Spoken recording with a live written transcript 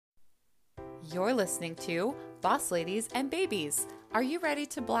You're listening to Boss Ladies and Babies. Are you ready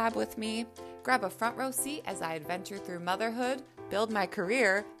to blab with me? Grab a front row seat as I adventure through motherhood, build my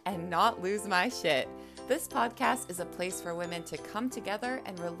career, and not lose my shit. This podcast is a place for women to come together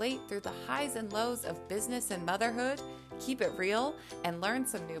and relate through the highs and lows of business and motherhood, keep it real, and learn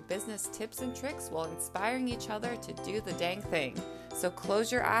some new business tips and tricks while inspiring each other to do the dang thing. So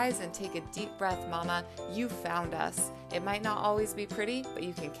close your eyes and take a deep breath, mama. You found us. It might not always be pretty, but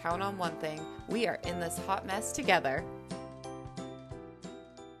you can count on one thing. We are in this hot mess together.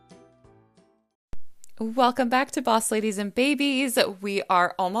 Welcome back to Boss Ladies and Babies. We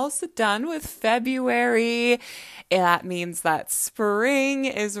are almost done with February. That means that spring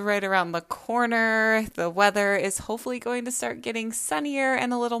is right around the corner. The weather is hopefully going to start getting sunnier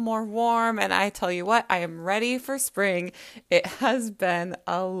and a little more warm. And I tell you what, I am ready for spring. It has been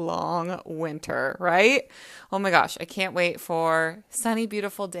a long winter, right? Oh my gosh, I can't wait for sunny,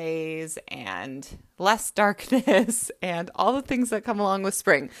 beautiful days and less darkness and all the things that come along with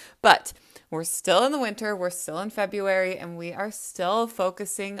spring. But we're still in the winter, we're still in February, and we are still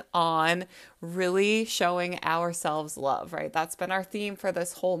focusing on really showing ourselves love, right? That's been our theme for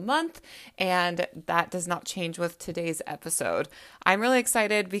this whole month, and that does not change with today's episode. I'm really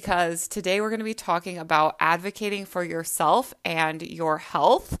excited because today we're going to be talking about advocating for yourself and your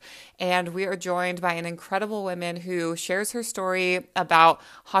health, and we are joined by an incredible woman who shares her story about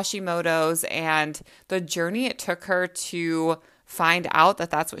Hashimoto's and the journey it took her to find out that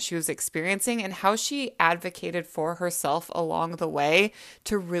that's what she was experiencing and how she advocated for herself along the way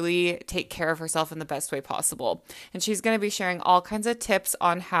to really take care of herself in the best way possible. And she's going to be sharing all kinds of tips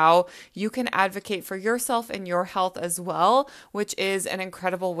on how you can advocate for yourself and your health as well, which is an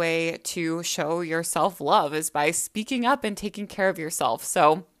incredible way to show yourself love, is by speaking up and taking care of yourself.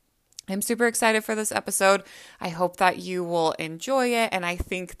 So I'm super excited for this episode. I hope that you will enjoy it. And I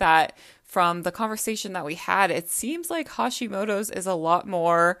think that from the conversation that we had, it seems like Hashimoto's is a lot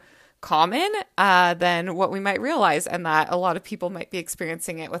more common than what we might realize, and that a lot of people might be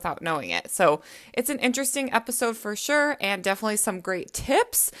experiencing it without knowing it. So it's an interesting episode for sure, and definitely some great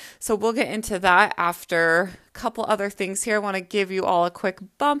tips. So we'll get into that after a couple other things here. I want to give you all a quick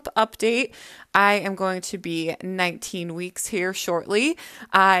bump update. I am going to be 19 weeks here shortly.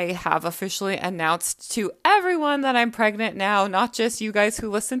 I have officially announced to everyone that I'm pregnant now, not just you guys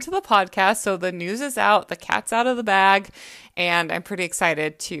who listen to the podcast. So the news is out, the cat's out of the bag, and I'm pretty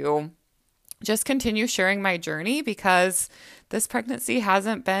excited to just continue sharing my journey because this pregnancy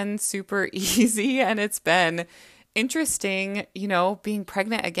hasn't been super easy, and it's been interesting, being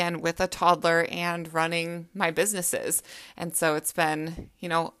pregnant again with a toddler and running my businesses. And so it's been,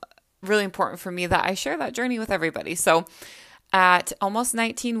 really important for me that I share that journey with everybody. So at almost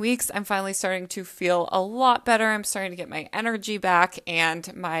 19 weeks, I'm finally starting to feel a lot better. I'm starting to get my energy back,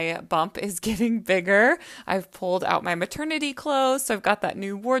 and my bump is getting bigger. I've pulled out my maternity clothes, so I've got that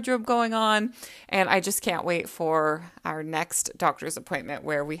new wardrobe going on, and I just can't wait for our next doctor's appointment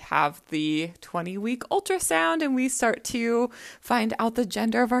where we have the 20-week ultrasound and we start to find out the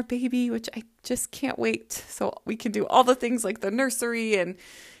gender of our baby, which I just can't wait. So we can do all the things like the nursery and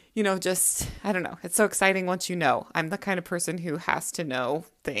I don't know. It's so exciting once you know. I'm the kind of person who has to know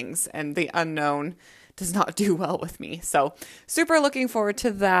things, and the unknown does not do well with me. So super looking forward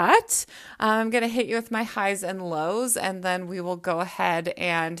to that. I'm going to hit you with my highs and lows, and then we will go ahead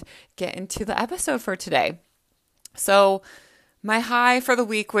and get into the episode for today. So my high for the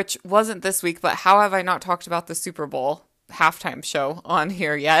week, which wasn't this week, but how have I not talked about the Super Bowl halftime show on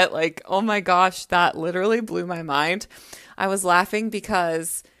here yet? Like, oh my gosh, that literally blew my mind. I was laughing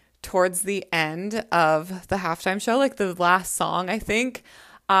because towards the end of the halftime show, like the last song, I think,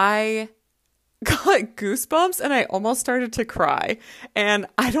 I got like goosebumps and I almost started to cry. And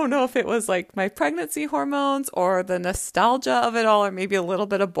I don't know if it was like my pregnancy hormones or the nostalgia of it all, or maybe a little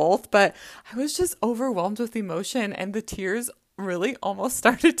bit of both, but I was just overwhelmed with emotion, and the tears really almost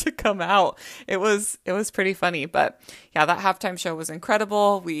started to come out. It was pretty funny, but yeah, that halftime show was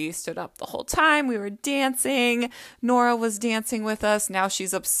incredible. We stood up the whole time. We were dancing. Nora was dancing with us. Now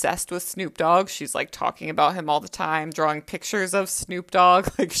she's obsessed with Snoop Dogg. She's like talking about him all the time, drawing pictures of Snoop Dogg.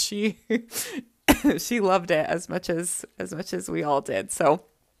 Like she loved it as much as we all did. So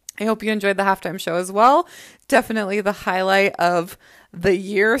I hope you enjoyed the halftime show as well. Definitely the highlight of the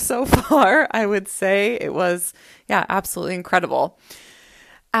year so far, I would say. It was, absolutely incredible.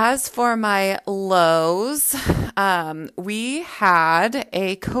 As for my lows, we had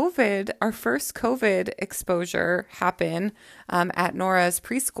our first COVID exposure happen at Nora's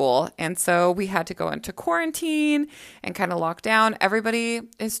preschool. And so we had to go into quarantine and kind of lock down. Everybody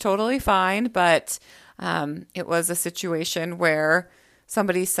is totally fine, but it was a situation where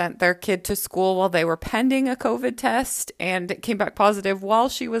somebody sent their kid to school while they were pending a COVID test and it came back positive while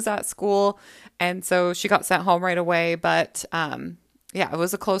she was at school. And so she got sent home right away. But yeah, it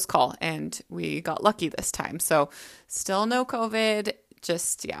was a close call and we got lucky this time. So still no COVID,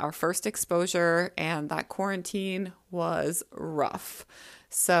 just our first exposure, and that quarantine was rough.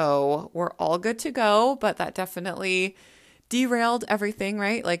 So we're all good to go, but that definitely derailed everything,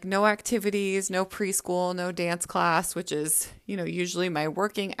 right? Like no activities, no preschool, no dance class, which is, usually my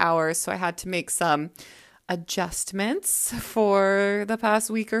working hours. So I had to make some adjustments for the past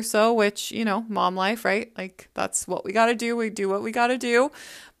week or so, which, mom life, right? Like that's what we got to do. We do what we got to do.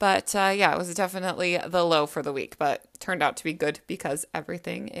 But it was definitely the low for the week, but turned out to be good because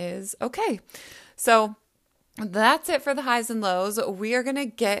everything is okay. So that's it for the highs and lows. We are going to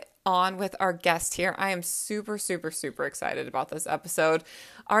get on with our guest here. I am super, super, super excited about this episode.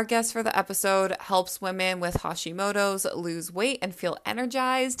 Our guest for the episode helps women with Hashimoto's lose weight and feel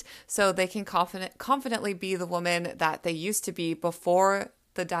energized so they can confidently be the woman that they used to be before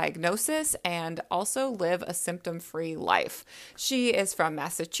the diagnosis and also live a symptom-free life. She is from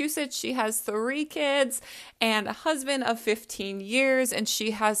Massachusetts. She has 3 kids and a husband of 15 years, and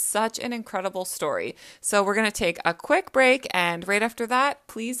she has such an incredible story. So we're going to take a quick break, and right after that,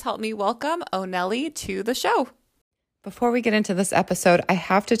 please help me welcome Oneli to the show. Before we get into this episode, I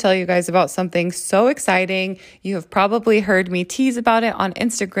have to tell you guys about something so exciting. You have probably heard me tease about it on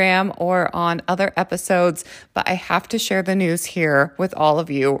Instagram or on other episodes, but I have to share the news here with all of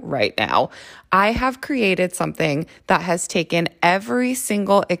you right now. I have created something that has taken every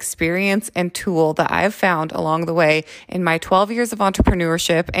single experience and tool that I have found along the way in my 12 years of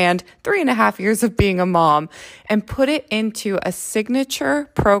entrepreneurship and 3.5 years of being a mom and put it into a signature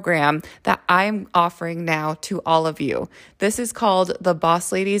program that I'm offering now to all of you. This is called the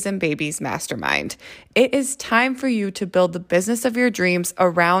Boss Ladies and Babies Mastermind. It is time for you to build the business of your dreams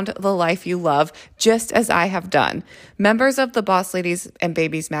around the life you love, just as I have done. Members of the Boss Ladies and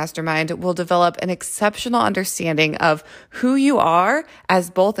Babies Mastermind will develop an exceptional understanding of who you are as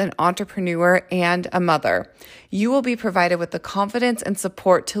both an entrepreneur and a mother. You will be provided with the confidence and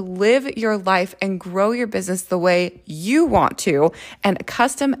support to live your life and grow your business the way you want to, and a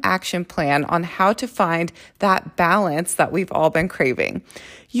custom action plan on how to find that balance that we've all been craving.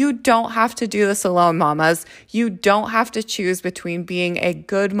 You don't have to do this alone, mamas. You don't have to choose between being a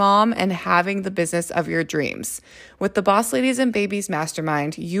good mom and having the business of your dreams. With the Boss Ladies and Babies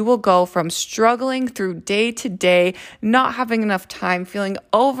Mastermind, you will go from struggling through day to day, not having enough time, feeling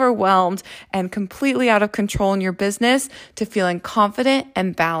overwhelmed and completely out of control in your business, to feeling confident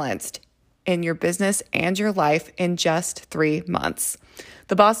and balanced in your business and your life in just 3 months.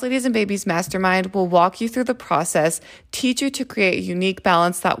 The Boss Ladies and Babies Mastermind will walk you through the process, teach you to create a unique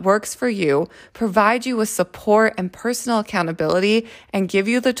balance that works for you, provide you with support and personal accountability, and give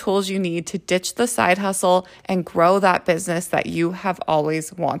you the tools you need to ditch the side hustle and grow that business that you have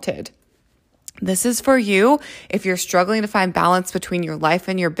always wanted. This is for you if you're struggling to find balance between your life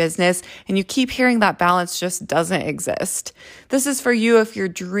and your business and you keep hearing that balance just doesn't exist. This is for you if you're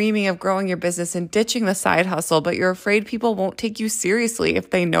dreaming of growing your business and ditching the side hustle, but you're afraid people won't take you seriously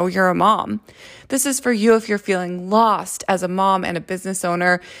if they know you're a mom. This is for you if you're feeling lost as a mom and a business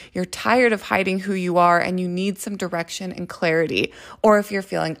owner, you're tired of hiding who you are and you need some direction and clarity. Or if you're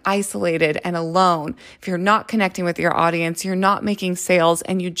feeling isolated and alone, if you're not connecting with your audience, you're not making sales,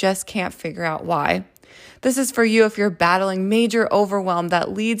 and you just can't figure out why. This is for you if you're battling major overwhelm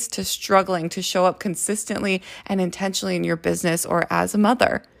that leads to struggling to show up consistently and intentionally in your business or as a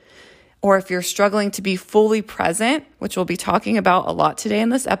mother. Or if you're struggling to be fully present, which we'll be talking about a lot today in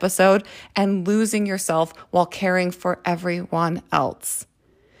this episode, and losing yourself while caring for everyone else.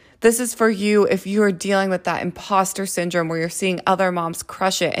 This is for you if you are dealing with that imposter syndrome where you're seeing other moms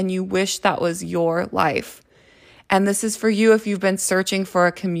crush it and you wish that was your life. And this is for you if you've been searching for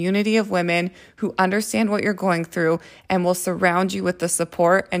a community of women who understand what you're going through and will surround you with the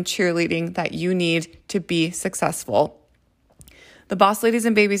support and cheerleading that you need to be successful. The Boss Ladies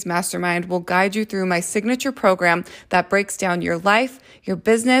and Babies Mastermind will guide you through my signature program that breaks down your life, your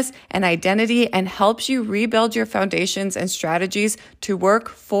business, and identity and helps you rebuild your foundations and strategies to work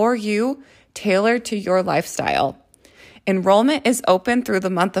for you, tailored to your lifestyle. Enrollment is open through the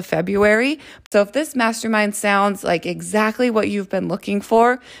month of February. So if this mastermind sounds like exactly what you've been looking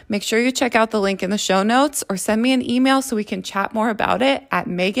for, make sure you check out the link in the show notes or send me an email so we can chat more about it at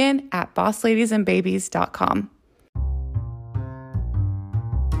megan@bossladiesandbabies.com.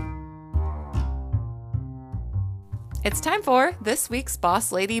 It's time for this week's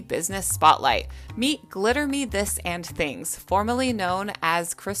Boss Lady Business Spotlight. Meet Glitter Me This and Things, formerly known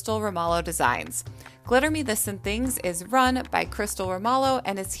as Crystal Ramallo Designs. Glitter Me This and Things is run by Crystal Romalo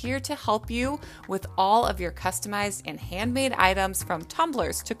and is here to help you with all of your customized and handmade items from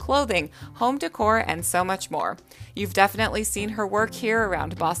tumblers to clothing, home decor, and so much more. You've definitely seen her work here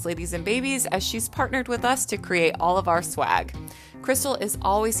around Boss Ladies and Babies as she's partnered with us to create all of our swag. Crystal is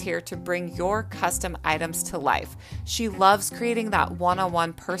always here to bring your custom items to life. She loves creating that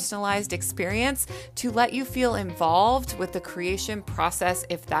one-on-one personalized experience to let you feel involved with the creation process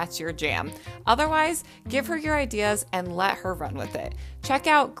if that's your jam. Otherwise, give her your ideas and let her run with it. Check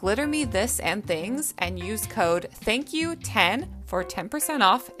out Glitter Me This and Things and use code THANKYOU10 for 10%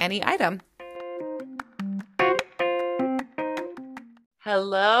 off any item.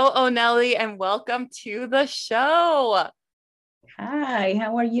 Hello, Oneli, and welcome to the show. Hi,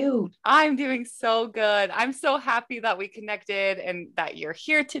 how are you? I'm doing so good. I'm so happy that we connected and that you're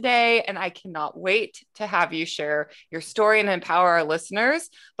here today. And I cannot wait to have you share your story and empower our listeners.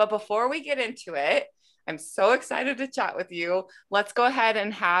 But before we get into it, I'm so excited to chat with you. Let's go ahead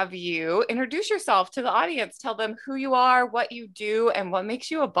and have you introduce yourself to the audience. Tell them who you are, what you do, and what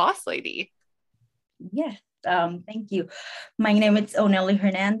makes you a boss lady. Yes, thank you. My name is Oneli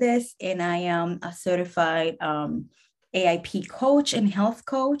Hernandez, and I am a certified AIP coach and health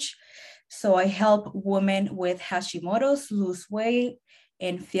coach. So I help women with Hashimoto's lose weight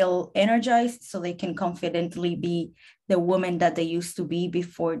and feel energized so they can confidently be the woman that they used to be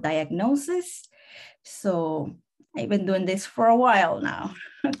before diagnosis. So I've been doing this for a while now,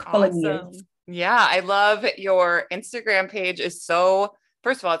 a couple of years. Yeah, I love your Instagram page is so,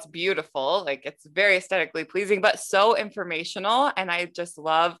 first of all, it's beautiful. Like it's very aesthetically pleasing, but so informational. And I just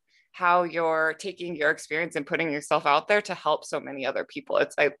love how you're taking your experience and putting yourself out there to help so many other people.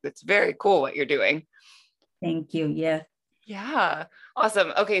 It's very cool what you're doing. Thank you. Yeah. Yeah.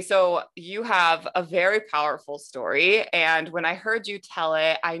 Awesome. Okay. So you have a very powerful story. And when I heard you tell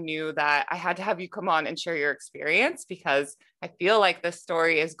it, I knew that I had to have you come on and share your experience because I feel like this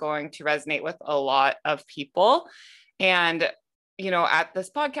story is going to resonate with a lot of people. And at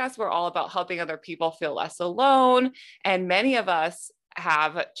this podcast, we're all about helping other people feel less alone. And many of us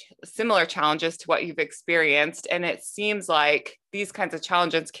have similar challenges to what you've experienced. And it seems like these kinds of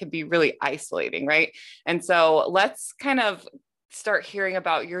challenges can be really isolating, right? And so let's kind of start hearing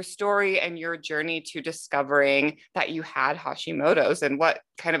about your story and your journey to discovering that you had Hashimoto's and what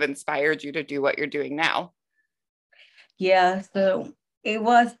kind of inspired you to do what you're doing now. Yeah, so I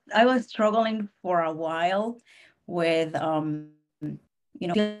was struggling for a while with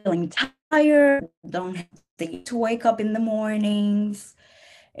feeling tired, don't think to wake up in the mornings.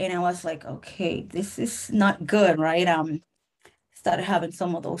 And I was like, okay, this is not good, right? Started having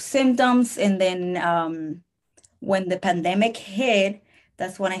some of those symptoms. And then when the pandemic hit,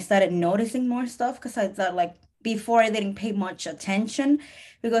 that's when I started noticing more stuff because I thought like before I didn't pay much attention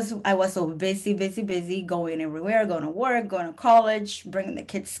because I was so busy going everywhere, going to work, going to college, bringing the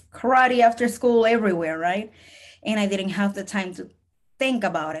kids karate after school, everywhere, right? And I didn't have the time to think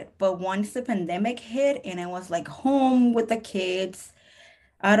about it. But once the pandemic hit and I was like home with the kids,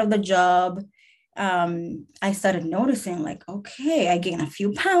 out of the job, I started noticing like, okay, I gained a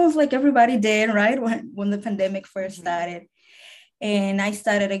few pounds like everybody did, right? When the pandemic first started. And I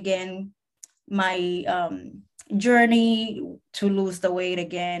started again my journey to lose the weight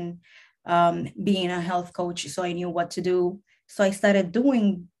again, being a health coach. So I knew what to do. So I started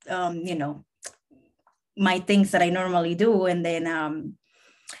doing, my things that I normally do. And then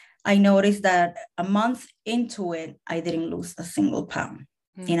I noticed that a month into it, I didn't lose a single pound.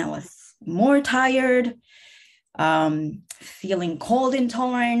 And I was more tired, feeling cold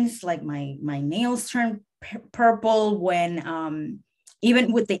intolerance, like my nails turned purple when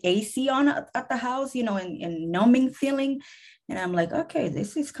even with the AC on at the house, and numbing feeling. And I'm like, okay,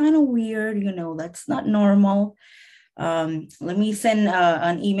 this is kind of weird, that's not normal. Let me send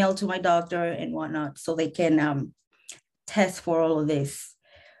an email to my doctor and whatnot so they can test for all of this.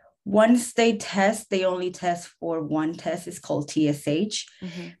 Once they test, they only test for one test. It's called TSH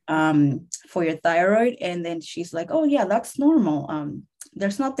for your thyroid. And then she's like, oh, yeah, that's normal.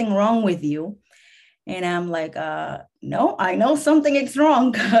 There's nothing wrong with you. And I'm like, no, I know something is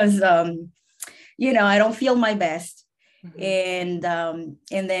wrong because, I don't feel my best. And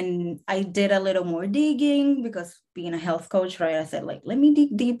then I did a little more digging because being a health coach, right? I said, like, let me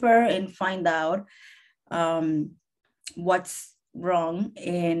dig deeper and find out what's wrong,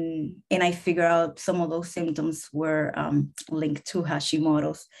 and I figure out some of those symptoms were linked to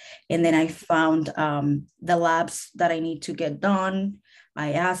Hashimoto's. And then I found the labs that I need to get done.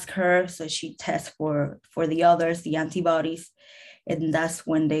 I asked her, so she tests for the others, the antibodies, and that's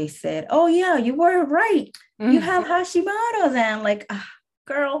when they said, oh yeah, you were right, you have Hashimoto's. And I'm like,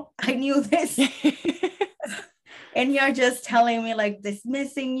 girl, I knew this. And you're just telling me like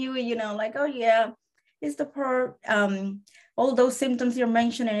dismissing you, like, oh yeah, it's the part, all those symptoms you're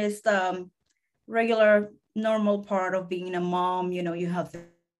mentioning is the regular normal part of being a mom. You have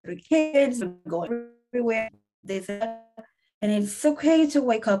three kids going everywhere, this and it's okay to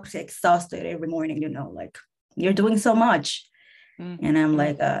wake up exhausted every morning, like you're doing so much. And I'm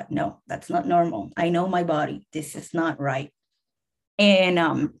like, no, that's not normal. I know my body. This is not right. And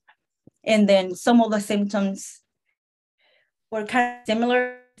then some of the symptoms were kind of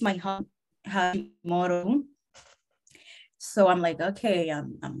similar. My husband had Hashimoto. So I'm like, okay,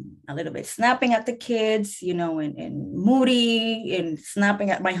 I'm a little bit snapping at the kids, and moody and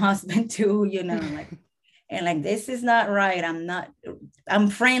snapping at my husband too, like this is not right. I'm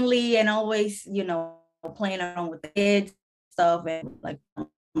friendly and always, playing around with the kids stuff and like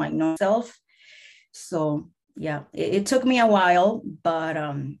my normal self. So yeah, it took me a while, but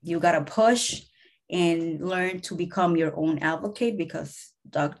you gotta push and learn to become your own advocate, because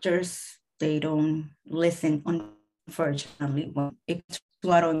doctors, they don't listen, unfortunately, when it's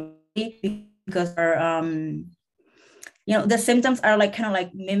because the symptoms are like kind of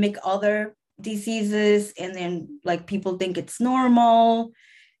like mimic other diseases, and then like people think it's normal,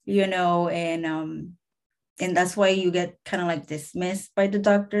 and that's why you get kind of like dismissed by the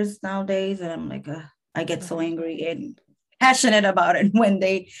doctors nowadays. And I'm like, I get so angry and passionate about it when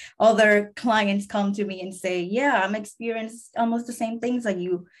other clients come to me and say, yeah, I'm experiencing almost the same things like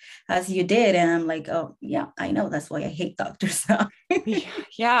you as you did. And I'm like, oh yeah, I know, that's why I hate doctors now.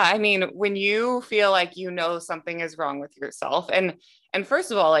 Yeah, I mean, when you feel like something is wrong with yourself, and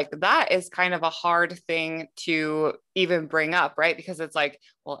first of all, like that is kind of a hard thing to even bring up, right? Because it's like,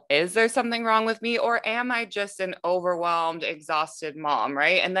 well, is there something wrong with me, or am I just an overwhelmed, exhausted mom,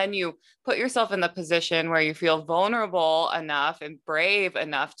 right? And then you put yourself in the position where you feel vulnerable enough and brave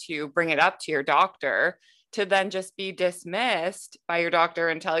enough to bring it up to your doctor, to then just be dismissed by your doctor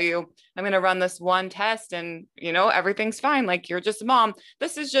and tell you, I'm going to run this one test and, everything's fine. Like, you're just a mom.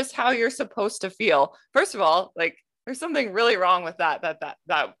 This is just how you're supposed to feel. First of all, like, there's something really wrong with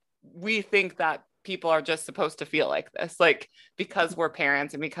that we think that people are just supposed to feel like this, like, because we're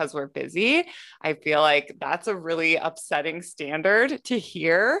parents and because we're busy. I feel like that's a really upsetting standard to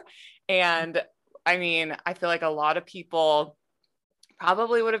hear. And I mean, I feel like a lot of people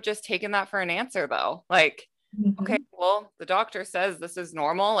probably would have just taken that for an answer though. Like, okay, Mhm. well, the doctor says this is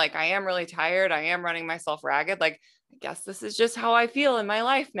normal. Like, I am really tired. I am running myself ragged. Like, I guess this is just how I feel in my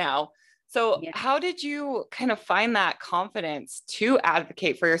life now. So, Yeah. how did you kind of find that confidence to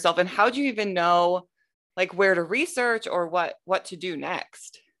advocate for yourself? And how do you even know like where to research or what to do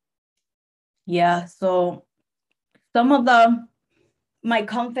next? Yeah. So some of my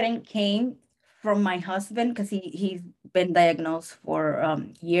confidence came from my husband, because he's been diagnosed for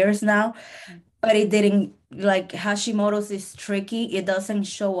years now, but it didn't, like, Hashimoto's is tricky. It doesn't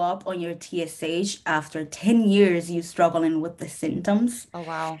show up on your TSH after 10 years you struggling with the symptoms Oh,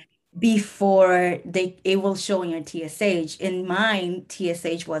 wow. before it will show in your TSH. In mine,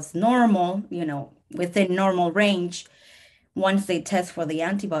 TSH was normal, within normal range. Once they test for the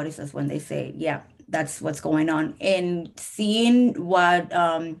antibodies, that's when they say, yeah, that's what's going on. And seeing what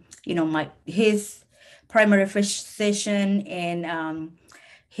my his primary physician and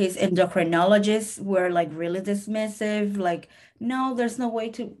his endocrinologists were like really dismissive, like, no, there's no way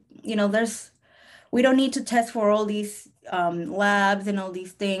to, we don't need to test for all these labs and all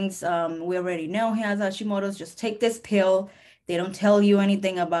these things. We already know he has Hashimoto's. Just take this pill. They don't tell you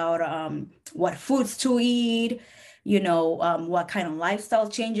anything about what foods to eat, what kind of lifestyle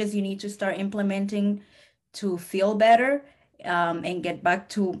changes you need to start implementing to feel better, and get back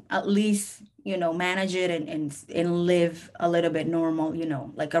to at least, manage it and live a little bit normal,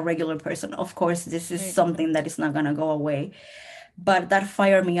 like a regular person. Of course, this is Right. something that is not going to go away, but that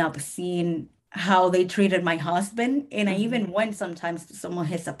fired me up seeing how they treated my husband. And I Mhm. even went sometimes to some of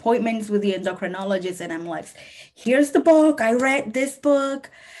his appointments with the endocrinologist, and I'm like, here's the book. I read this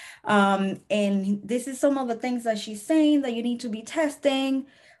book. And this is some of the things that she's saying that you need to be testing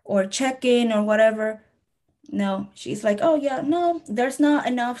or checking or whatever. No, she's like, oh yeah, no, there's not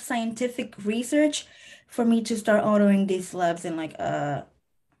enough scientific research for me to start ordering these labs. And like,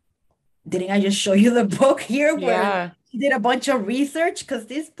 didn't I just show you the book here where Yeah. he did a bunch of research? Because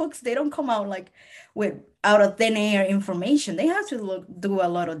these books, they don't come out like with out of thin air information. They have to do a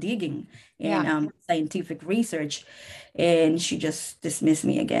lot of digging and Yeah. scientific research. And she just dismissed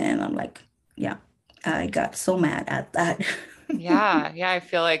me again. And I'm like, yeah, I got so mad at that. Yeah, I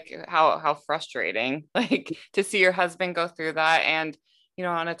feel like how frustrating, like to see your husband go through that. And I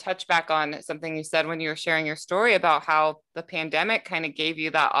want to touch back on something you said when you were sharing your story about how the pandemic kind of gave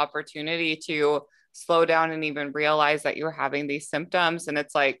you that opportunity to slow down and even realize that you were having these symptoms. And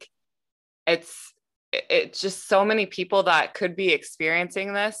it's like, it's it's just so many people that could be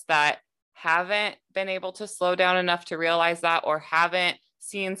experiencing this that haven't been able to slow down enough to realize that, or haven't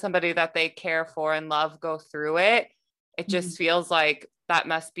seen somebody that they care for and love go through it. It Mhm. just feels like that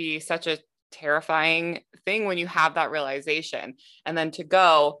must be such a terrifying thing when you have that realization, and then to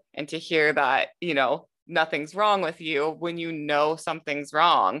go and to hear that nothing's wrong with you when something's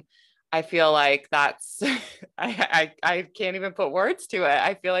wrong. I feel like that's I can't even put words to it.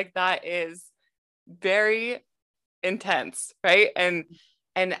 I feel like that is very intense, right? And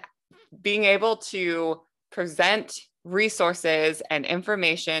being able to present resources and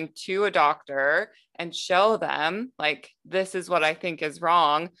information to a doctor and show them like, this is what I think is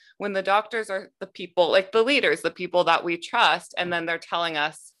wrong, when the doctors are the people, like the leaders, the people that we trust, and then they're telling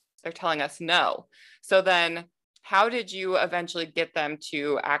us no. So then how did you eventually get them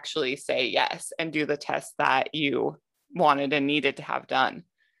to actually say yes and do the test that you wanted and needed to have done?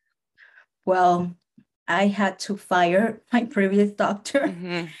 Well, I had to fire my previous doctor.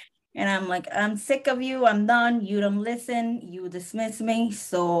 Mm-hmm. And I'm like, I'm sick of you. I'm done. You don't listen. You dismiss me.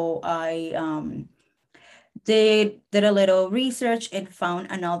 So I did a little research and found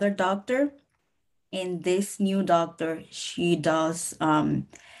another doctor. And this new doctor, she does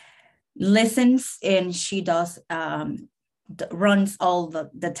listens, and she does runs all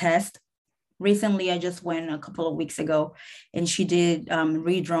the tests. Recently, I just went a couple of weeks ago, and she did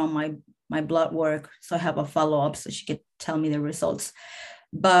redraw my blood work, so I have a follow up, so she could tell me the results.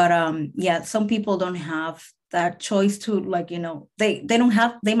 But yeah, some people don't have that choice to, like, they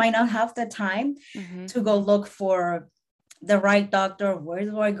might not have the time Mm-hmm. to go look for the right doctor. Where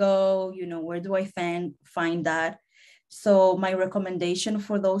do I go? Where do I find that? So my recommendation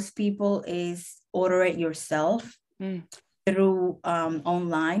for those people is order it yourself Mm. through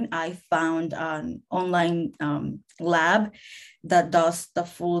online. I found an online lab that does the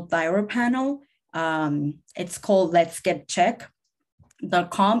full thyroid panel. It's called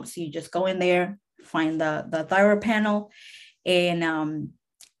letsgetcheck.com. So you just go in there, find the thyroid panel, and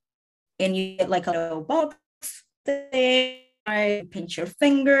you get like a little box there. Pinch your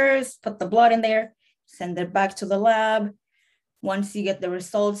fingers, put the blood in there, send it back to the lab. Once you get the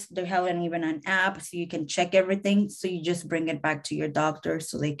results, they have even an app so you can check everything. So you just bring it back to your doctor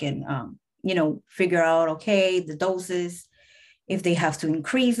so they can, figure out, okay, the doses, if they have to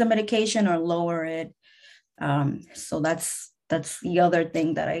increase the medication or lower it. So that's the other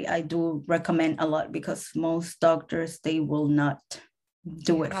thing that I do recommend a lot, because most doctors, they will not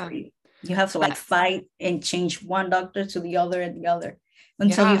do it for Yeah. you. You have to like That, fight and change one doctor to the other and the other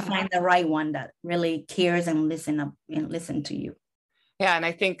until you yeah. find the right one that really cares and listen to you. Yeah. And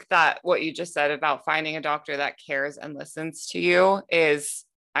I think that what you just said about finding a doctor that cares and listens to you is,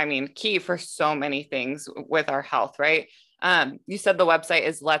 I mean, key for so many things with our health, right? You said the website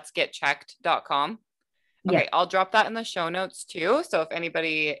is letsgetchecked.com. Yeah. Okay, I'll drop that in the show notes too. So if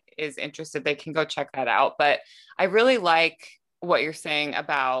anybody is interested, they can go check that out. But I really like what you're saying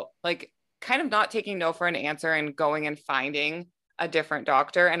about like kind of not taking no for an answer and going and finding a different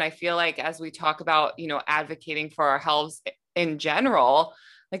doctor. And I feel like as we talk about, advocating for our health in general,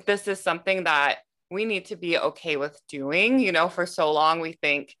 like this is something that we need to be okay with doing. For so long we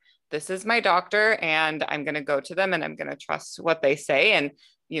think this is my doctor and I'm going to go to them and I'm going to trust what they say. And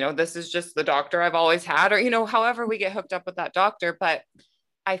this is just the doctor I've always had, or, however we get hooked up with that doctor. But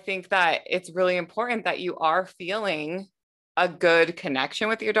I think that it's really important that you are feeling a good connection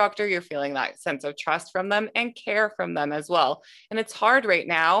with your doctor. You're feeling that sense of trust from them and care from them as well. And it's hard right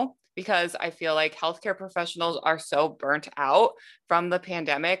now because I feel like healthcare professionals are so burnt out from the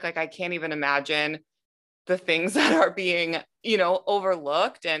pandemic. Like I can't even imagine the things that are being,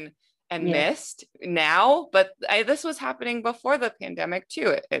 overlooked and Yeah. missed now. But this was happening before the pandemic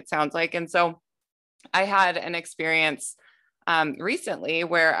too, it sounds like. And so I had an experience recently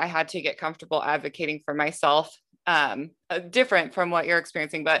where I had to get comfortable advocating for myself, different from what you're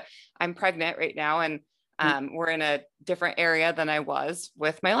experiencing, but I'm pregnant right now and we're in a different area than I was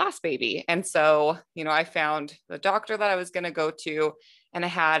with my last baby. And so, I found the doctor that I was going to go to, and I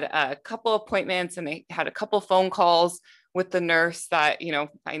had a couple appointments and I had a couple phone calls with the nurse that,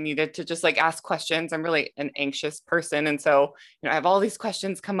 I needed to just like ask questions. I'm really an anxious person. And so, I have all these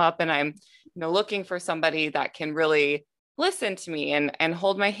questions come up and I'm, looking for somebody that can really listen to me and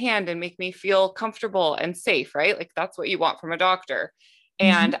hold my hand and make me feel comfortable and safe, right? Like that's what you want from a doctor. Mhm.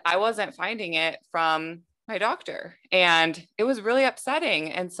 And I wasn't finding it from my doctor and it was really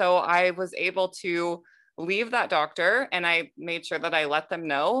upsetting. And so I was able to leave that doctor, and I made sure that I let them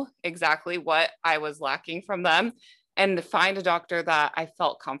know exactly what I was lacking from them and find a doctor that I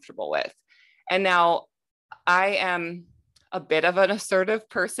felt comfortable with. And now I am a bit of an assertive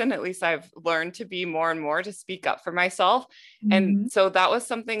person. At least I've learned to be more and more to speak up for myself. And Mm-hmm. so that was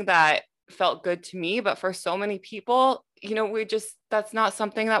something that felt good to me. But for so many people, that's not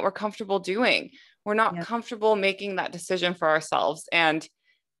something that we're comfortable doing. We're not Yeah. comfortable making that decision for ourselves. And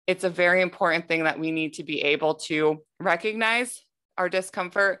it's a very important thing that we need to be able to recognize our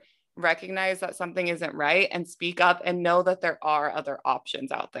discomfort, recognize that something isn't right, and speak up and know that there are other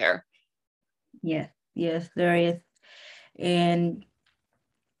options out there. Yes, yes, there is. And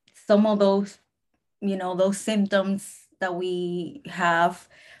some of those, those symptoms that we have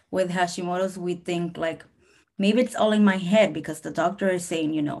with Hashimoto's, we think like maybe it's all in my head because the doctor is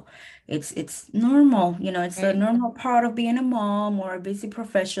saying, it's normal, it's a Right. normal part of being a mom or a busy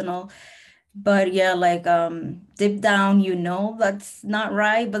professional. But yeah, like deep down, that's not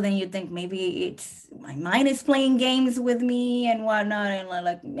right. But then you think maybe it's my mind is playing games with me and whatnot, and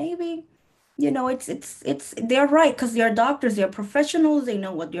like maybe, it's they're right because they're doctors, they're professionals, they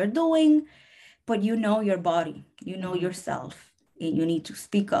know what they're doing. But you know your body, you know Mm-hmm. yourself, and you need to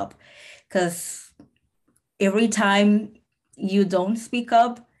speak up because every time you don't speak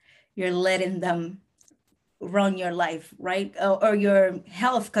up, you're letting them run your life, right? Or your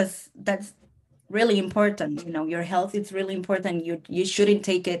health, because that's really important. Your health is really important. You shouldn't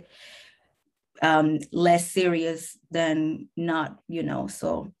take it less serious than not,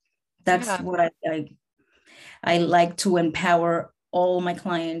 so that's Yeah. what I like to empower all my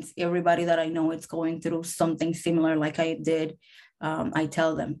clients, everybody that I know it's going through something similar like I did. I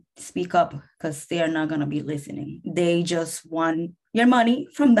tell them, speak up because they are not going to be listening. They just want your money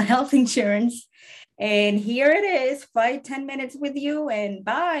from the health insurance. And here it is, 5-10 minutes with you, and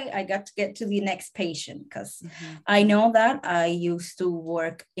bye. I got to get to the next patient because Mm-hmm. I know that I used to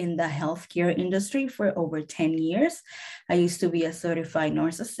work in the healthcare industry for over 10 years. I used to be a certified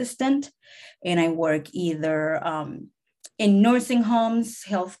nurse assistant, and I work either in nursing homes,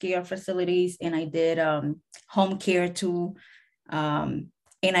 healthcare facilities, and I did home care too. Um,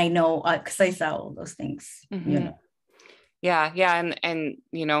 and I know because I saw all those things. Mm-hmm. Yeah, yeah, and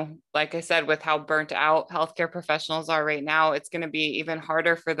like I said, with how burnt out healthcare professionals are right now, it's going to be even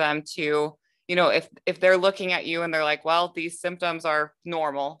harder for them to, if they're looking at you and they're like, well, these symptoms are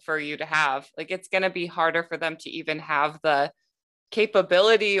normal for you to have, like it's going to be harder for them to even have the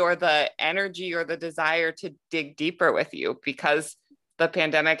capability or the energy or the desire to dig deeper with you because the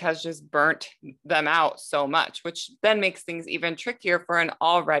pandemic has just burnt them out so much, which then makes things even trickier for an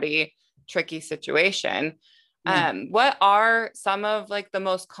already tricky situation. Yeah. What are some of like the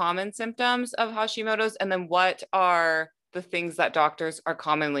most common symptoms of Hashimoto's? And then what are the things that doctors are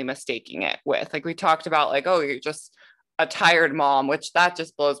commonly mistaking it with? Like we talked about, like, oh, you're just a tired mom, which that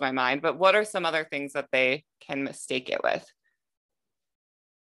just blows my mind. But what are some other things that they can mistake it with?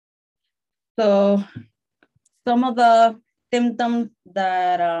 So some of the symptoms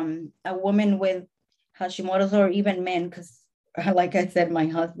that a woman with Hashimoto's, or even men, because like I said, my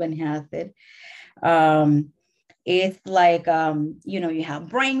husband has it. Um, it's like you have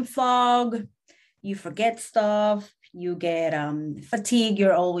brain fog, you forget stuff, you get fatigue,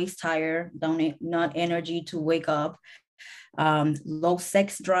 you're always tired, don't not energy to wake up, low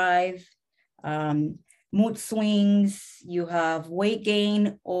sex drive, um, mood swings, you have weight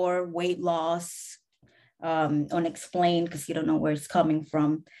gain or weight loss, unexplained because you don't know where it's coming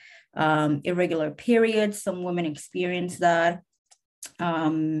from. Irregular periods, some women experience that.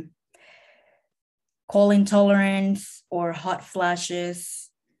 Um, cold intolerance or hot flashes,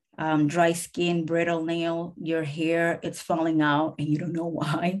 dry skin, brittle nail, your hair, it's falling out and you don't know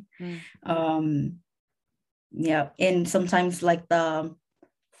why. Mm. Um, yeah, and sometimes like the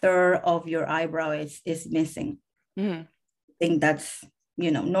third of your eyebrow is missing. Mm. I think that's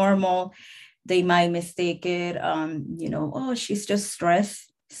normal. They might mistake it, oh, she's just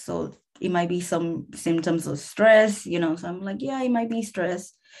stressed. So it might be some symptoms of stress, so I'm like, yeah, it might be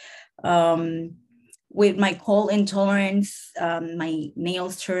stress. Um, with my cold intolerance, my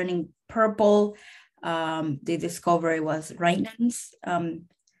nails turning purple, they discovered it was Raynaud's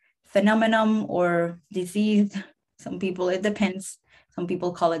phenomenon or disease. Some people, it depends. Some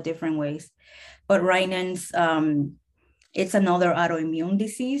people call it different ways. But Raynaud's, it's another autoimmune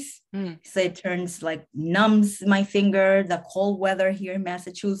disease. Mm. So it turns like numbs my finger. The cold weather here in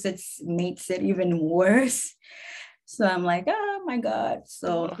Massachusetts makes it even worse. So I'm like, oh my God.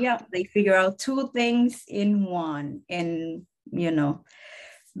 So Ugh. yeah, they figure out two things in one. And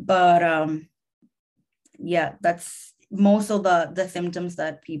but yeah, that's most of the symptoms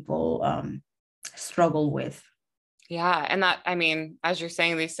that people struggle with. Yeah. And that, I mean, as you're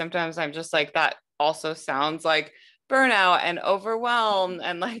saying these symptoms, I'm just like, that also sounds like burnout and overwhelm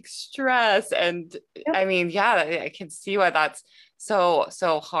and like stress. And Yep. I mean, yeah, I can see why that's so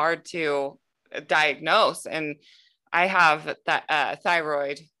hard to diagnose. And I have that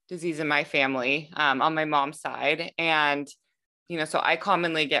thyroid disease in my family, on my mom's side. And, so I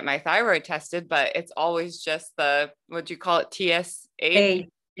commonly get my thyroid tested, but it's always just what do you call it? TSH. Hey,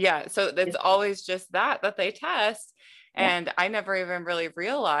 Yeah. So it's always just that they test. yeah. And I never even really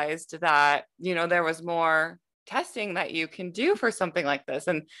realized that, there was more testing that you can do for something like this.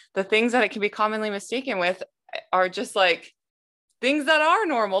 And the things that it can be commonly mistaken with are just like things that are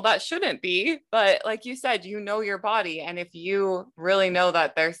normal that shouldn't be. But like you said, your body. And if you really know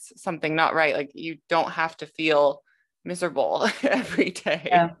that there's something not right, like you don't have to feel miserable every day.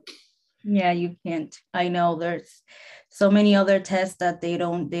 Yeah. Yeah, you can't. I know there's so many other tests that they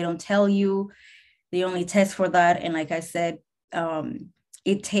don't tell you. They only test for that. And like I said,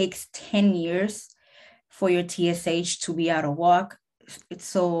 it takes 10 years for your TSH to be out of whack.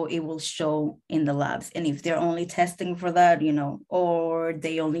 So it will show in the labs. And if they're only testing for that, or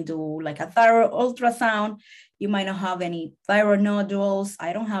they only do like a thyroid ultrasound, you might not have any thyroid nodules.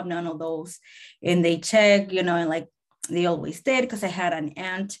 I don't have none of those. And they check, and like they always did, because I had an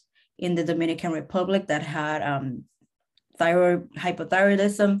aunt in the Dominican Republic that had thyroid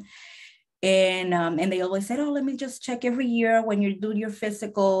hypothyroidism. And they always said, oh, let me just check every year when you do your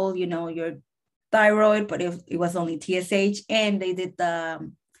physical, your thyroid, but it was only TSH. And they did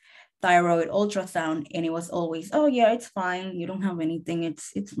the thyroid ultrasound, and it was always, oh yeah, it's fine, you don't have anything,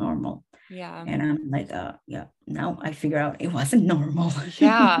 it's normal. Yeah. And I'm like, yeah, now I figure out it wasn't normal.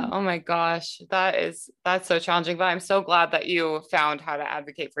 Yeah. Oh my gosh. That's so challenging. But I'm so glad that you found how to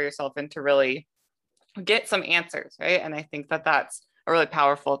advocate for yourself and to really get some answers, right? And I think that that's a really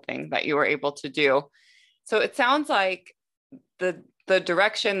powerful thing that you were able to do. So it sounds like the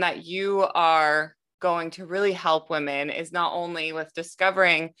direction that you are going to really help women is not only with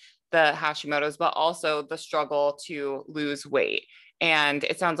discovering the Hashimoto's, but also the struggle to lose weight. And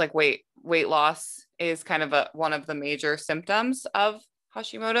it sounds like weight loss is kind of one of the major symptoms of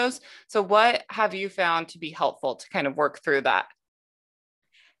Hashimoto's. So what have you found to be helpful to kind of work through that?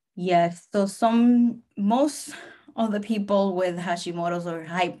 Yes, so most of the people with Hashimoto's or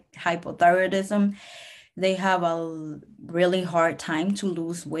hypothyroidism, they have a really hard time to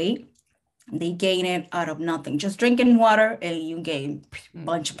lose weight. They gain it out of nothing, just drinking water, and you gain a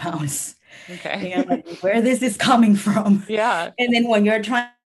bunch of pounds. Okay. Like, where this is coming from. Yeah. And then when you're trying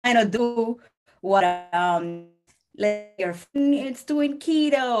to do what like your friend it's doing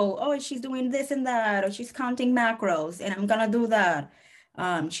keto, oh, she's doing this and that, or she's counting macros, and I'm gonna do that.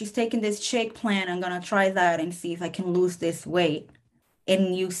 She's taking this shake plan, I'm gonna try that and see if I can lose this weight.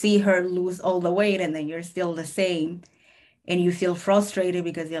 And you see her lose all the weight, and then you're still the same, and you feel frustrated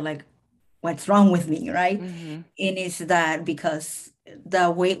because you're like, what's wrong with me, right? Mm-hmm. And it's that because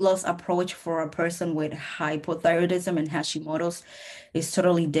the weight loss approach for a person with hypothyroidism and Hashimoto's is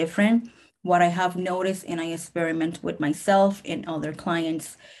totally different. What I have noticed, and I experiment with myself and other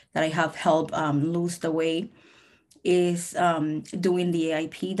clients that I have helped lose the weight, is doing the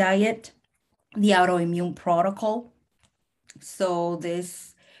AIP diet, the autoimmune protocol. So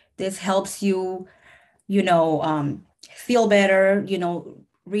this helps you, feel better,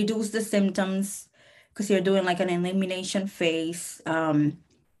 reduce the symptoms, because you're doing like an elimination phase.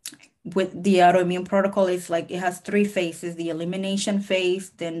 With the autoimmune protocol, it's like it has three phases: the elimination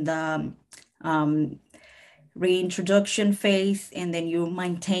phase, then the reintroduction phase, and then you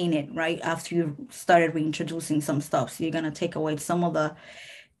maintain it right after you started reintroducing some stuff. So you're gonna take away some of the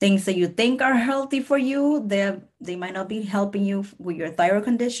things that you think are healthy for you. They might not be helping you with your thyroid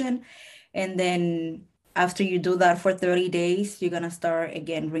condition. And then after you do that for 30 days, you're gonna start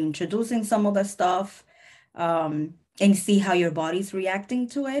again reintroducing some of the stuff, and see how your body's reacting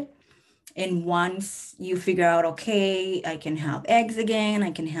to it. And once you figure out, okay, I can have eggs again,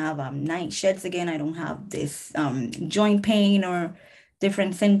 I can have night sheds again, I don't have this joint pain or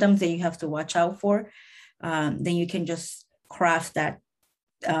different symptoms that you have to watch out for, then you can just craft that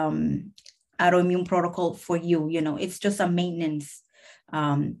autoimmune protocol for you. It's just a maintenance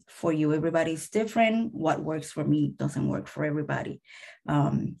for you. Everybody's different. What works for me doesn't work for everybody.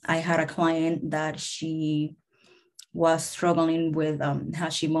 I had a client that she was struggling with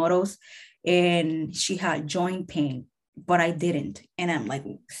Hashimoto's, and she had joint pain, but I didn't. And I'm like,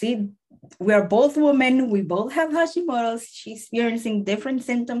 see, we are both women. We both have Hashimoto's. She's experiencing different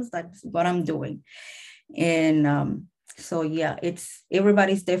symptoms. That's what I'm doing. And so, yeah,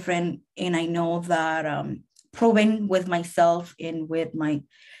 everybody's different. And I know that proven with myself and with my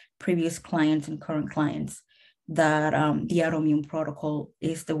previous clients and current clients that the autoimmune protocol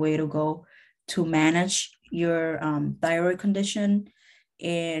is the way to go to manage your thyroid condition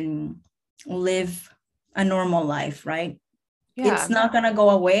and live a normal life, right? It's Yeah. not going to go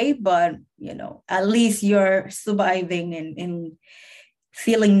away, but at least you're surviving and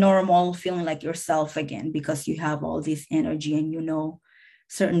feeling normal, feeling like yourself again, because you have all this energy and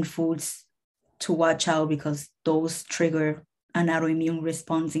certain foods to watch out because those trigger an autoimmune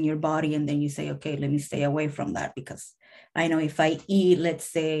response in your body. And then you say, okay, let me stay away from that because I know if I eat, let's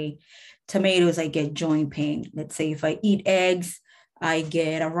say, tomatoes, I get joint pain. Let's say if I eat eggs, I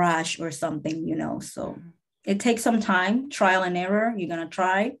get a rash or something. So it takes some time, trial and error. You're going to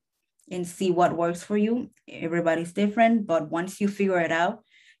try and see what works for you. Everybody's different, but once you figure it out,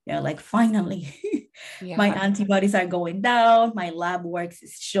 you're like, finally, my Yeah. antibodies are going down. My lab works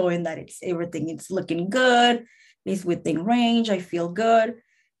is showing that it's looking good. It's within range. I feel good.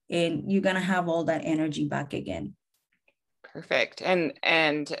 And you're going to have all that energy back again. Perfect.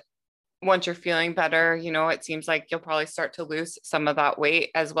 And once you're feeling better, it seems like you'll probably start to lose some of that weight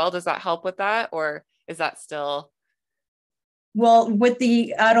as well. Does that help with that? Or is that still? Well, with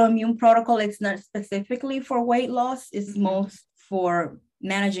the autoimmune protocol, it's not specifically for weight loss. It's most for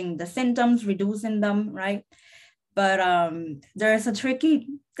managing the symptoms, reducing them, right? But there's a tricky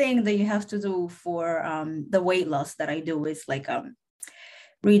thing that you have to do for the weight loss that I do is like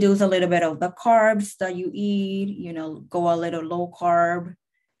reduce a little bit of the carbs that you eat, go a little low carb.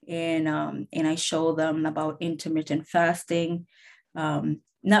 And I show them about intermittent fasting,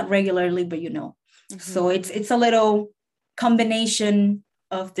 not regularly, but So it's a little combination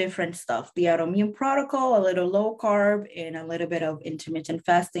of different stuff, the autoimmune protocol, a little low carb, and a little bit of intermittent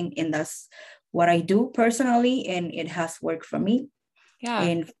fasting. And that's what I do personally. And it has worked for me. Yeah.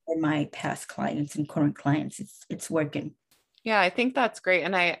 And for my past clients and current clients, it's working. Yeah, I think that's great.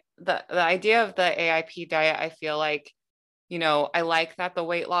 And the idea of the AIP diet, I feel like, I like that the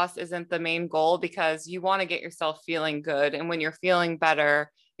weight loss isn't the main goal because you want to get yourself feeling good. And when you're feeling better,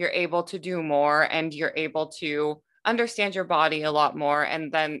 you're able to do more and you're able to understand your body a lot more.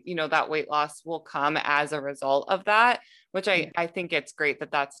 And then, that weight loss will come as a result of that, which I think it's great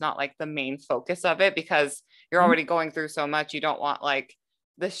that that's not like the main focus of it because you're already going through so much. You don't want like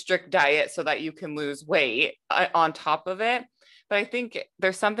the strict diet so that you can lose weight on top of it. But I think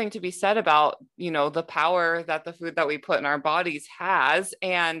there's something to be said about, the power that the food that we put in our bodies has,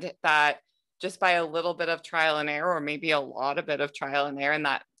 and that just by a little bit of trial and error, or maybe a lot of bit of trial and error in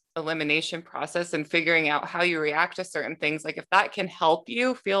that elimination process and figuring out how you react to certain things, like if that can help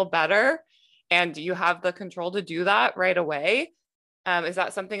you feel better and you have the control to do that right away, is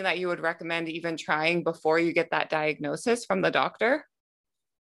that something that you would recommend even trying before you get that diagnosis from the doctor?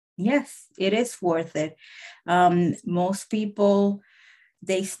 Yes, it is worth it. Most people,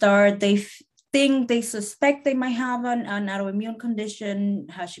 they think they suspect they might have an autoimmune condition,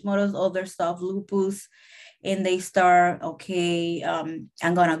 Hashimoto's, other stuff, lupus, and they start, okay,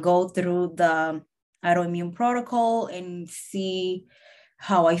 I'm going to go through the autoimmune protocol and see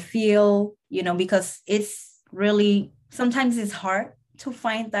how I feel, because it's really, sometimes it's hard to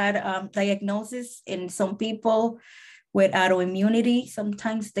find that diagnosis in some people with autoimmunity.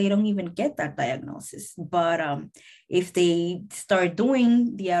 Sometimes they don't even get that diagnosis. But if they start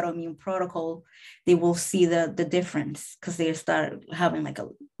doing the autoimmune protocol, they will see the difference because they start having like a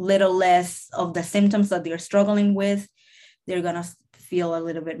little less of the symptoms that they're struggling with. They're going to feel a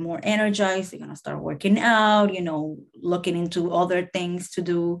little bit more energized. They're going to start working out, looking into other things to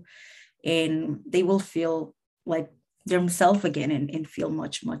do. And they will feel like themselves again and feel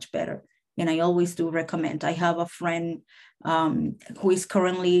much, much better. And I always do recommend. I have a friend who is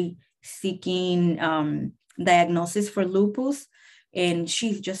currently seeking diagnosis for lupus, and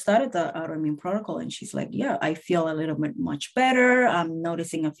she just started the autoimmune protocol. And she's like, yeah, I feel a little bit much better. I'm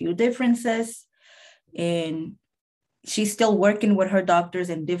noticing a few differences. And she's still working with her doctors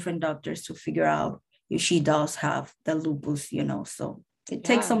and different doctors to figure out if she does have the lupus, So it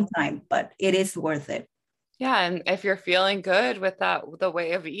takes some time, but it is worth it. Yeah. And if you're feeling good with that, the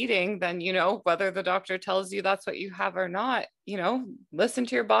way of eating, then, whether the doctor tells you that's what you have or not, listen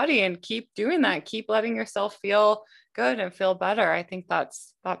to your body and keep doing that. Keep letting yourself feel good and feel better. I think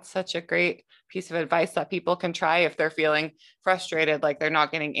that's such a great piece of advice that people can try if they're feeling frustrated, like they're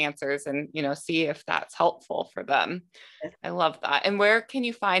not getting answers, and, see if that's helpful for them. I love that. And where can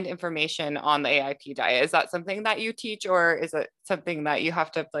you find information on the AIP diet? Is that something that you teach, or is it something that you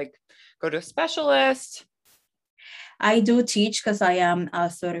have to like go to a specialist? I do teach because I am a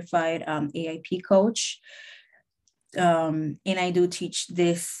certified AIP coach. And I do teach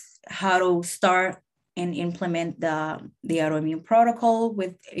this, how to start and implement the autoimmune protocol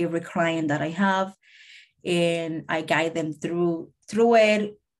with every client that I have. And I guide them through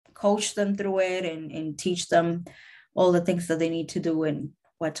it, coach them through it, and teach them all the things that they need to do and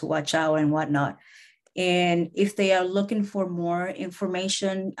what to watch out and whatnot. And if they are looking for more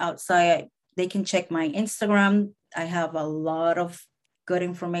information outside, they can check my Instagram. I have a lot of good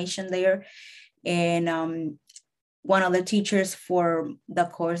information there. And one of the teachers for the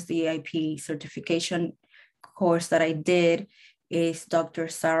course, the EIP certification course that I did, is Dr.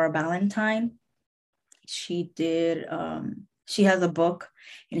 Sarah Ballantyne. She has a book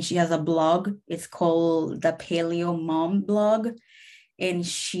and she has a blog. It's called the Paleo Mom blog. And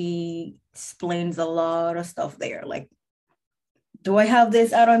she explains a lot of stuff there. Like, do I have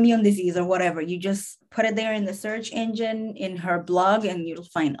this autoimmune disease or whatever? You just put it there in the search engine in her blog and you'll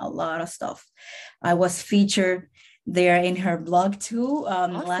find a lot of stuff. I was featured there in her blog too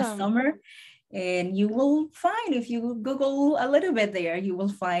last summer. And you will find, if you Google a little bit there, you will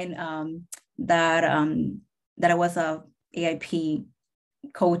find that I was a AIP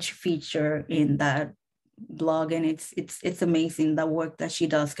coach feature in that blog. And it's amazing the work that she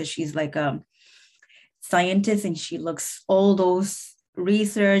does, because she's like a scientist and she looks all those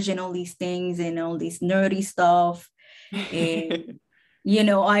research and all these things and all these nerdy stuff. And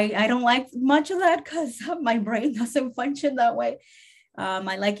I don't like much of that because my brain doesn't function that way.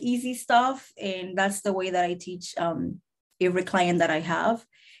 I like easy stuff, and that's the way that I teach every client that I have.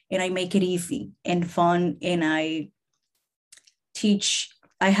 And I make it easy and fun. And I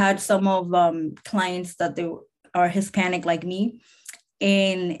had some of clients that they are Hispanic like me.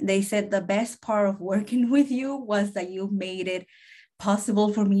 And they said the best part of working with you was that you made it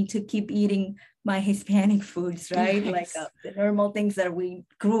possible for me to keep eating my Hispanic foods, right? Nice. Like the normal things that we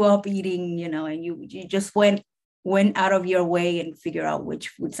grew up eating, and you just went out of your way and figure out which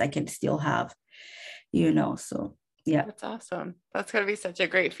foods I can still have, so. Yeah. That's awesome. That's going to be such a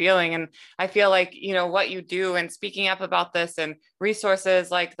great feeling. And I feel like, what you do and speaking up about this and resources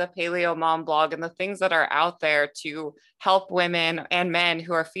like the Paleo Mom blog and the things that are out there to help women and men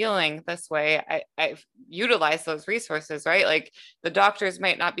who are feeling this way, I've utilized those resources, right? Like the doctors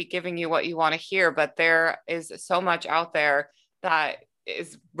might not be giving you what you want to hear, but there is so much out there that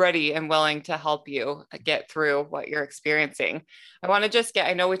is ready and willing to help you get through what you're experiencing. I want to just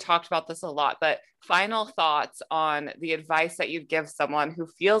I know we talked about this a lot, but final thoughts on the advice that you'd give someone who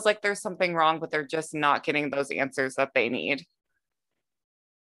feels like there's something wrong, but they're just not getting those answers that they need.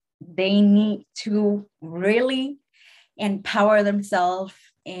 They need to really empower themselves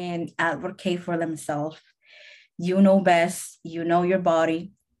and advocate for themselves. You know best, you know your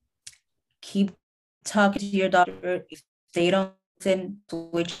body. Keep talking to your doctor. If they don't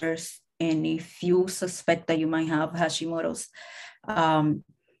switchers, and if you suspect that you might have Hashimoto's, go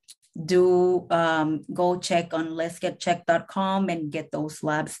check on letsgetchecked.com and get those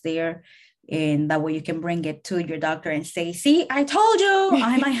labs there, and that way you can bring it to your doctor and say, see, I told you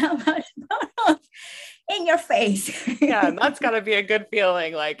I might have Hashimoto's in your face. Yeah, that's got to be a good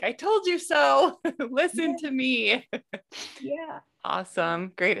feeling, like I told you so. Listen to me. Yeah.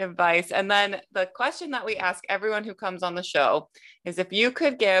 Awesome. Great advice. And then the question that we ask everyone who comes on the show is, if you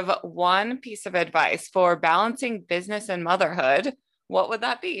could give one piece of advice for balancing business and motherhood, what would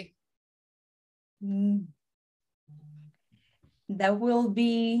that be? That will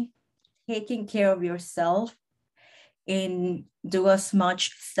be taking care of yourself and do as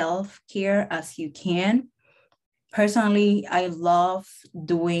much self-care as you can. Personally, I love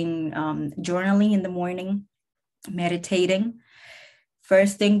doing journaling in the morning, meditating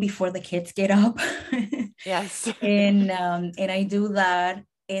first thing before the kids get up. Yes. And I do that,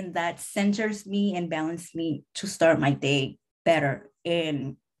 and that centers me and balances me to start my day better.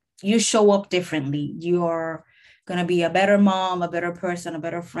 And you show up differently. You're going to be a better mom, a better person, a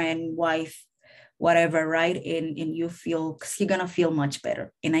better friend, wife, whatever, right? And you feel, because you're going to feel much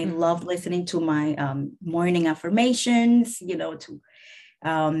better. And I love listening to my morning affirmations, to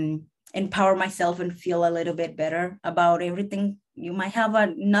empower myself and feel a little bit better about everything. You might have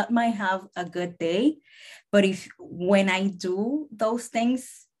a good day, but when I do those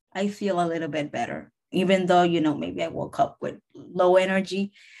things, I feel a little bit better, even though, maybe I woke up with low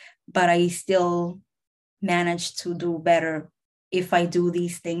energy, but I still manage to do better if I do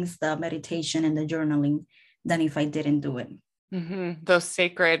these things, the meditation and the journaling, than if I didn't do it. Mm-hmm. Those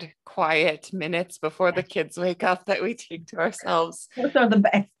sacred, quiet minutes before the kids wake up that we take to ourselves. Those are the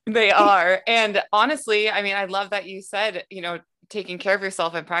best. They are. And honestly, I mean, I love that you said, taking care of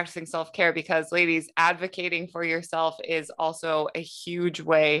yourself and practicing self-care, because ladies, advocating for yourself is also a huge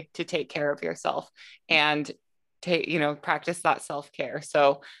way to take care of yourself and practice that self-care.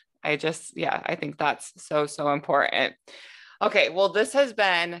 So I think that's so, so important. Okay. Well, this has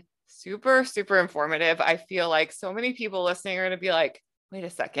been super, super informative. I feel like so many people listening are going to be like, wait a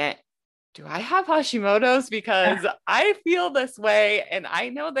second, do I have Hashimoto's? Because I feel this way and I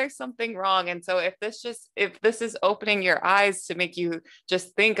know there's something wrong. And so if this is opening your eyes to make you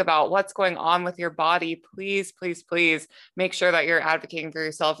just think about what's going on with your body, please, please, please make sure that you're advocating for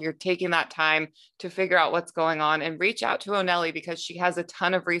yourself. You're taking that time to figure out what's going on and reach out to Oneli because she has a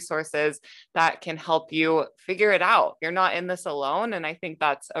ton of resources that can help you figure it out. You're not in this alone. And I think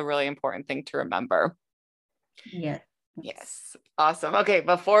that's a really important thing to remember. Yeah. Yes. Awesome. Okay.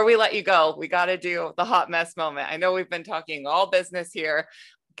 Before we let you go, we got to do the hot mess moment. I know we've been talking all business here,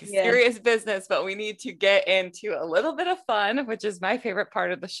 serious business, but we need to get into a little bit of fun, which is my favorite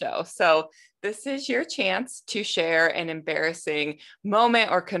part of the show. So this is your chance to share an embarrassing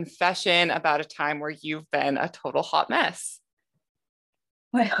moment or confession about a time where you've been a total hot mess.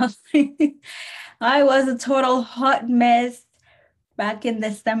 Well, I was a total hot mess back in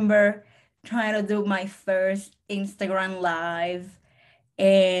December trying to do my first Instagram live.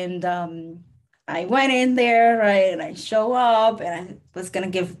 And I went in there, right, and I show up and I was gonna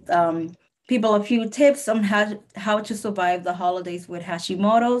give people a few tips on how to survive the holidays with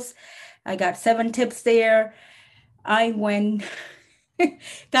Hashimoto's. I got 7 tips there. I went,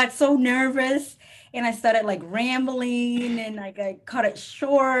 got so nervous and I started like rambling and like I cut it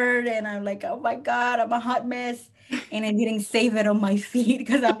short and I'm like, oh my God, I'm a hot mess. And I didn't save it on my feed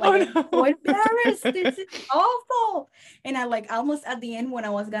because I'm like, I'm so embarrassed. This is awful. And I like almost at the end when I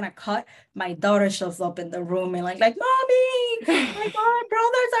was gonna cut, my daughter shows up in the room and like, mommy, my brothers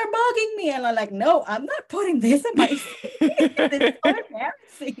are bugging me. And I'm like, no, I'm not putting this in my feed. This is so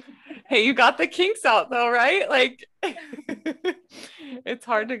embarrassing. Hey, you got the kinks out though, right? Like it's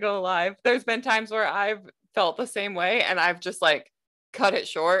hard to go live. There's been times where I've felt the same way and I've just like cut it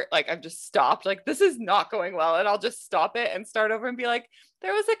short. Like I've just stopped, like this is not going well. And I'll just stop it and start over and be like,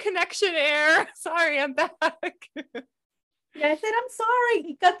 there was a connection error. Sorry, I'm back. Yeah, I said, I'm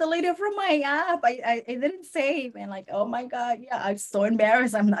sorry. It got deleted from my app. I didn't save. And like, oh my God. Yeah, I'm so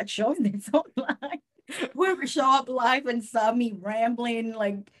embarrassed. I'm not showing this online. Whoever show up live and saw me rambling,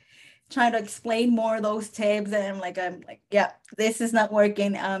 like trying to explain more of those tips. And I'm like, yeah, this is not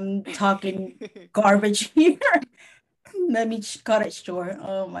working. I'm talking garbage here. Let me cut it short.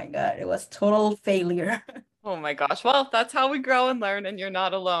 Oh my God. It was total failure. Oh my gosh. Well, that's how we grow and learn, and you're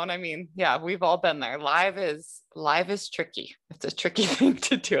not alone. I mean, yeah, we've all been there. Live is tricky. It's a tricky thing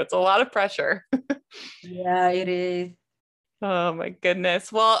to do. It's a lot of pressure. Yeah, it is. Oh my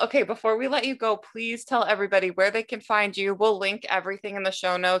goodness. Well, okay, before we let you go, please tell everybody where they can find you. We'll link everything in the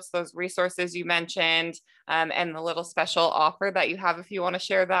show notes, those resources you mentioned, and the little special offer that you have if you want to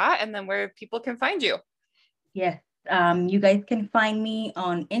share that, and then where people can find you. Yeah. You guys can find me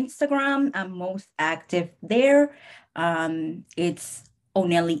on Instagram. I'm most active there. It's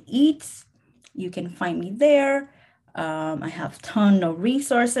Oneli Eats. You can find me there. I have a ton of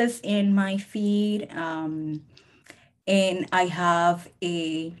resources in my feed. And I have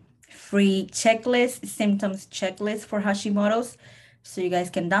a free checklist, symptoms checklist for Hashimoto's. So you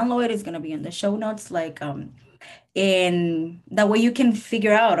guys can download it. It's gonna be in the show notes. And that way you can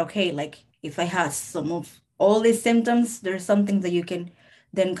figure out, okay, like if I have some of all these symptoms, there's something that you can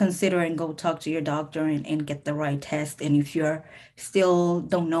then consider and go talk to your doctor and get the right test. And if you're still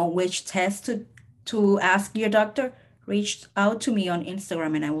don't know which test to ask your doctor, reach out to me on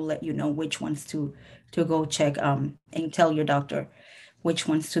Instagram and I will let you know which ones to go check and tell your doctor which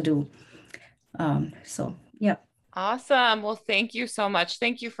ones to do. So yeah. Awesome. Well, thank you so much.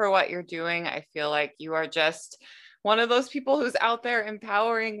 Thank you for what you're doing. I feel like you are just one of those people who's out there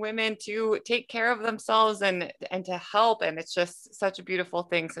empowering women to take care of themselves and to help. And it's just such a beautiful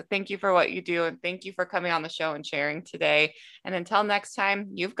thing. So thank you for what you do. And thank you for coming on the show and sharing today. And until next time,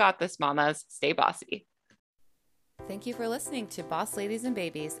 you've got this, mamas. Stay bossy. Thank you for listening to Boss Ladies and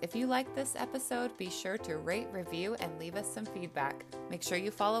Babies. If you like this episode, be sure to rate, review, and leave us some feedback. Make sure you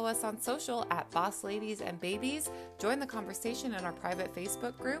follow us on social at Boss Ladies and Babies. Join the conversation in our private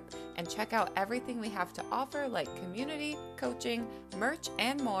Facebook group and check out everything we have to offer like community, coaching, merch,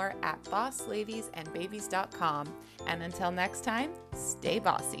 and more at bossladiesandbabies.com. And until next time, stay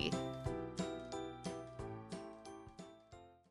bossy.